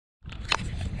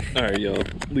Alright, yo,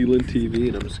 Leland TV,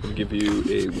 and I'm just going to give you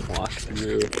a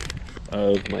walkthrough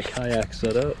of my kayak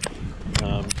setup,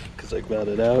 because I got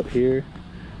it out here.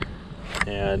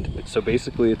 And so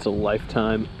basically it's a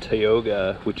Lifetime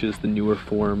Tioga, which is the newer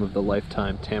form of the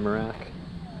Lifetime Tamarack.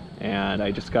 And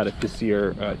I just got it this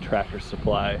year at Tractor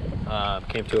Supply.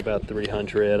 Came to about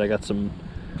 300. I got some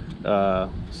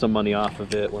money off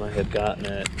of it when I had gotten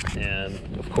it,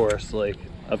 and of course, like,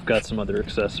 I've got some other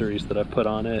accessories that I've put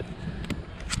on it.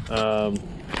 So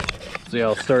yeah,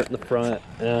 I'll start in the front.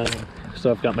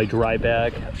 So I've got my dry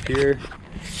bag up here,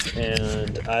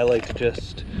 and I like to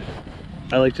just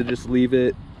leave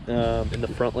it in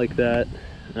the front like that,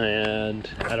 and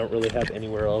I don't really have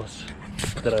anywhere else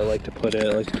that I like to put it.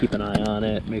 I like to keep an eye on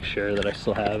it, make sure that I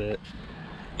still have it.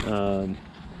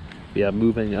 Yeah,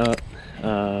 moving up,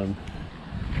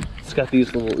 it's got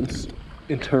these little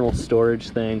internal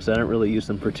storage things. I don't really use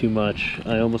them for too much.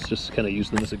 I almost just kind of use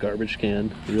them as a garbage can,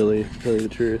 really, to tell you the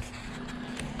truth.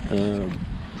 And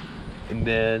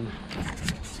then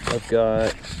I've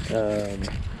got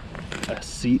a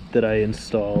seat that I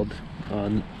installed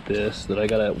on this that I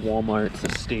got at Walmart. It's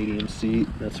a stadium seat.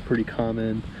 That's a pretty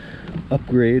common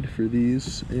upgrade for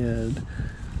these, and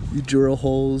you drill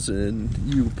holes and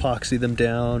you epoxy them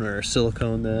down or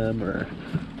silicone them or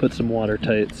put some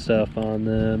watertight stuff on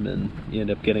them, and you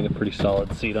end up getting a pretty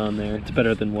solid seat on there. It's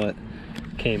better than what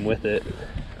came with it.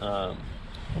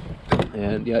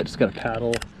 And yeah, I just got a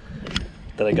paddle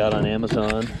that I got on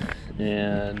Amazon,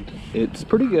 and it's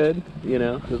pretty good, you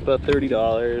know. It was about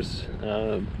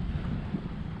 $30.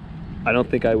 I don't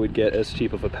think I would get as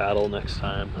cheap of a paddle next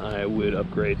time. I would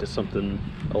upgrade to something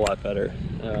a lot better.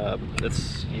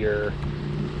 It's your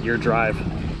drive,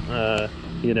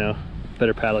 you know.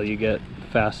 Better paddle you get,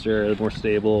 faster, more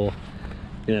stable,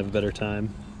 you have a better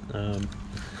time.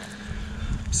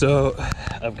 So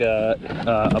I've got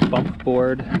a bump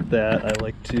board that I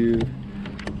like to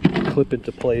clip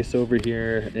into place over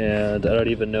here, and I don't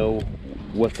even know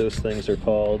what those things are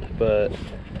called, but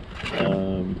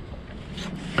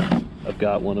I've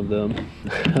got one of them.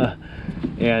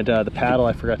 And the paddle,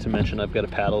 I forgot to mention, I've got a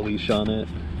paddle leash on it.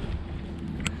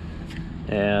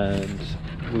 And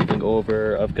moving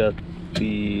over, I've got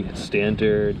the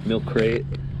standard milk crate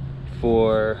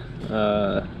for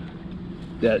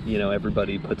that, you know,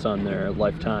 everybody puts on their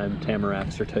Lifetime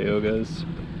Tamaracks or Tiogas.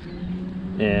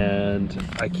 And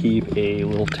I keep a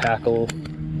little tackle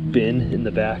bin in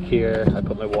the back here. I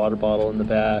put my water bottle in the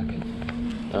back.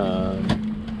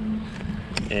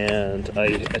 And I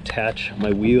attach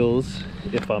my wheels,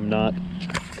 if I'm not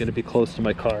going to be close to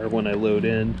my car when I load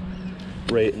in,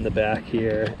 right in the back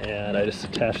here, and I just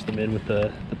attach them in with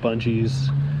the bungees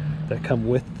that come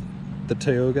with the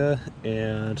Tioga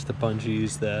and the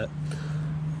bungees that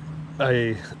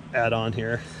I add on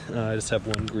here. I just have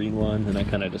one green one, and I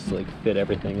kind of just like fit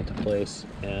everything into place,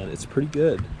 and it's pretty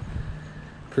good.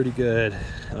 Pretty good.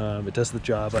 It does the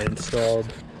job. I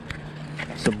installed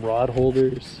some rod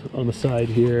holders on the side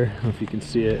here. I don't know if you can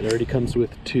see it. It already comes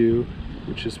with two,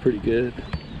 which is pretty good.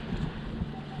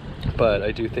 But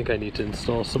I do think I need to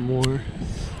install some more.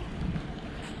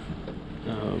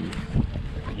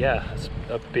 Yeah, it's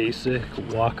a basic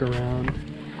walk around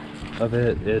of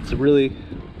it. It's a really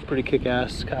pretty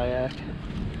kick-ass kayak.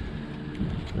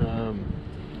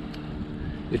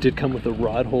 It did come with a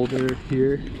rod holder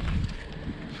here,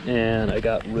 and I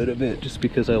got rid of it just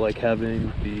because I like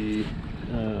having the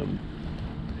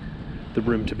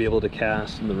room to be able to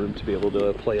cast and the room to be able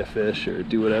to play a fish or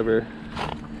do whatever.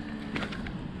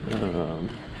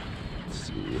 Let's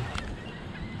see.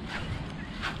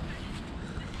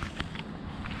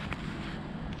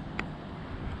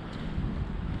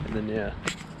 And then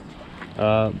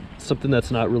yeah, something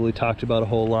that's not really talked about a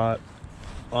whole lot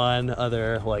on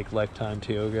other like Lifetime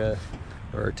Tioga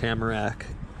or Tamarack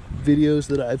videos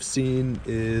that I've seen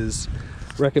is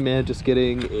recommend just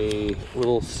getting a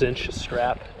little cinch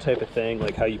strap type of thing,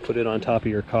 like how you put it on top of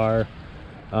your car,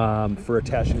 for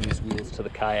attaching these wheels to the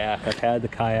kayak. I've had the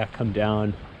kayak come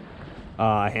down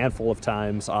a handful of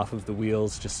times off of the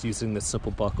wheels just using the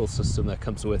simple buckle system that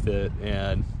comes with it,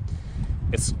 and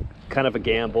it's kind of a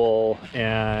gamble,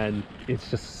 and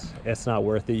it's not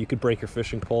worth it. You could break your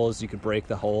fishing poles, you could break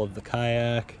the hull of the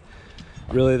kayak.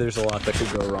 Really, there's a lot that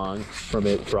could go wrong from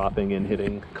it dropping and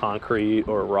hitting concrete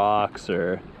or rocks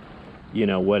or, you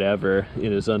know, whatever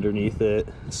it is underneath it.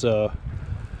 So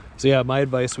yeah, my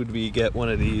advice would be get one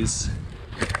of these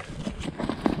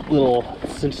little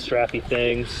cinch strappy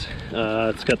things.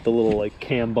 It's got the little like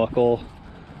cam buckle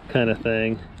kind of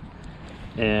thing,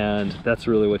 and that's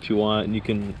really what you want, and you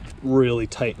can really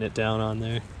tighten it down on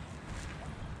there.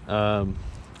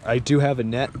 I do have a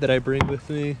net that I bring with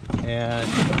me, and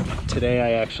today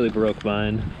I actually broke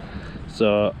mine.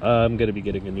 So I'm gonna be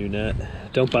getting a new net.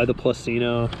 Don't buy the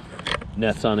Placino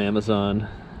nets on Amazon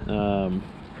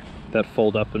that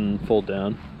fold up and fold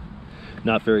down.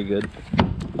 Not very good.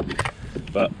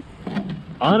 But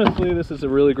honestly, this is a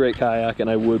really great kayak and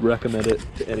I would recommend it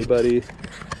to anybody.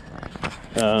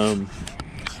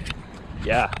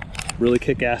 Yeah, really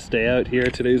kick-ass day out here.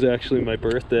 Today's actually my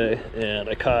birthday and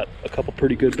I caught a couple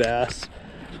pretty good bass,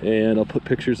 and I'll put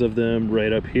pictures of them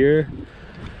right up here.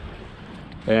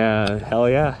 And hell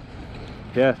yeah,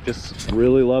 just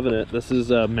really loving it. This is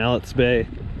Mallett's Bay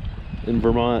in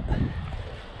Vermont.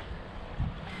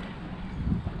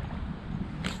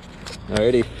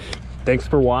 Alrighty, thanks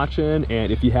for watching,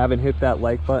 and if you haven't hit that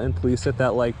like button, please hit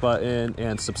that like button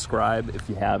and subscribe if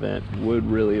you haven't. Would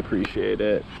really appreciate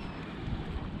it.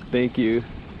 Thank you.